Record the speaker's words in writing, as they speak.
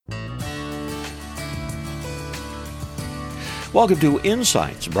Welcome to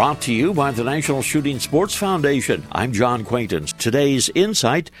Insights, brought to you by the National Shooting Sports Foundation. I'm John Quaintance. Today's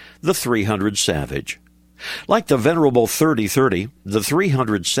Insight, the 300 Savage. Like the venerable 3030, the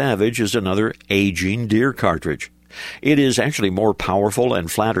 300 Savage is another aging deer cartridge. It is actually more powerful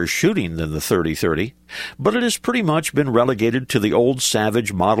and flatter shooting than the 3030, but it has pretty much been relegated to the old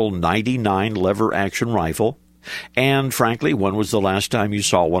Savage Model 99 lever-action rifle, and frankly, when was the last time you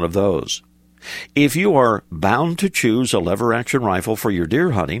saw one of those? If you are bound to choose a lever-action rifle for your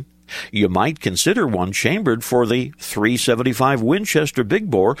deer hunting, you might consider one chambered for the .375 Winchester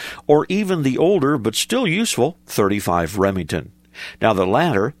Big Bore or even the older but still useful .35 Remington. Now, the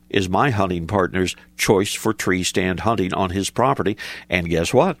latter is my hunting partner's choice for tree stand hunting on his property, and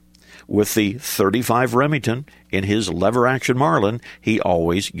guess what? With the .35 Remington in his lever-action Marlin, he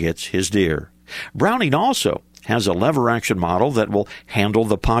always gets his deer. Browning also has a lever-action model that will handle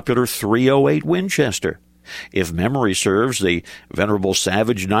the popular .308 Winchester. If memory serves, the venerable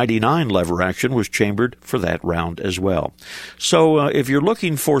Savage 99 lever-action was chambered for that round as well. So if you're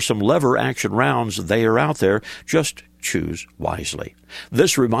looking for some lever-action rounds, they are out there. Just choose wisely.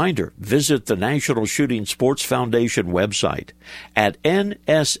 This reminder, visit the National Shooting Sports Foundation website at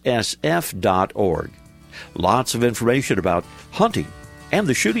nssf.org. Lots of information about hunting and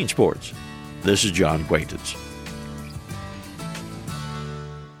the shooting sports. This is John Quaintance.